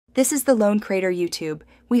This is the Lone Crater YouTube.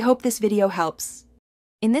 We hope this video helps.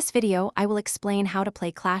 In this video, I will explain how to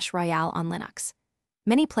play Clash Royale on Linux.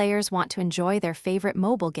 Many players want to enjoy their favorite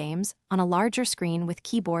mobile games on a larger screen with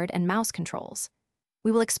keyboard and mouse controls.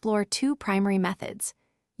 We will explore two primary methods: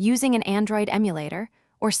 using an Android emulator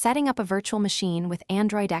or setting up a virtual machine with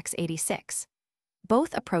Android x86.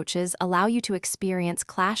 Both approaches allow you to experience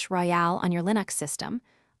Clash Royale on your Linux system,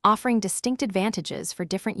 offering distinct advantages for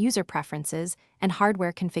different user preferences and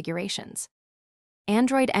hardware configurations.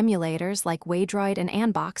 Android emulators like Waydroid and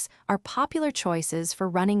Anbox are popular choices for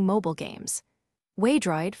running mobile games.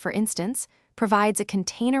 Waydroid, for instance, provides a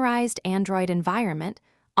containerized Android environment,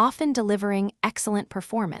 often delivering excellent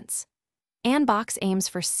performance. Anbox aims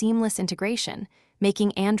for seamless integration,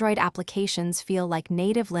 making Android applications feel like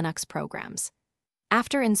native Linux programs.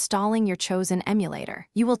 After installing your chosen emulator,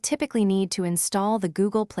 you will typically need to install the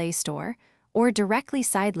Google Play Store or directly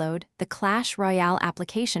sideload the Clash Royale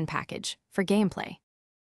application package for gameplay.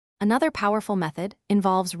 Another powerful method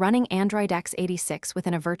involves running Android x86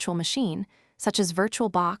 within a virtual machine, such as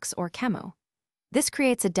VirtualBox or Qemu. This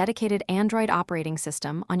creates a dedicated Android operating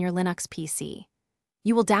system on your Linux PC.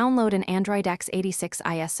 You will download an Android x86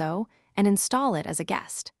 ISO and install it as a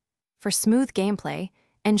guest. For smooth gameplay,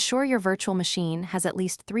 ensure your virtual machine has at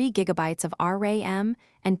least 3 GB of RAM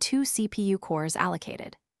and 2 CPU cores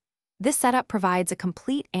allocated. This setup provides a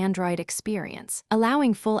complete Android experience,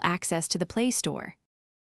 allowing full access to the Play Store.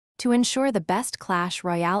 To ensure the best Clash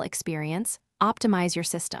Royale experience, optimize your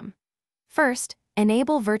system. First,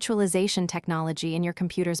 enable virtualization technology in your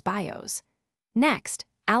computer's BIOS. Next,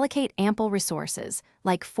 allocate ample resources,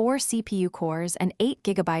 like 4 CPU cores and 8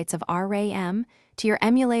 GB of RAM, to your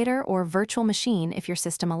emulator or virtual machine if your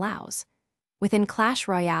system allows. Within Clash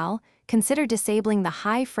Royale, consider disabling the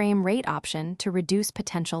high frame rate option to reduce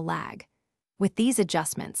potential lag. With these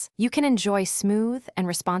adjustments, you can enjoy smooth and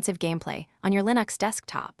responsive gameplay on your Linux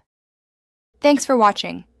desktop. Thanks for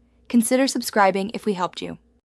watching. Consider subscribing if we helped you.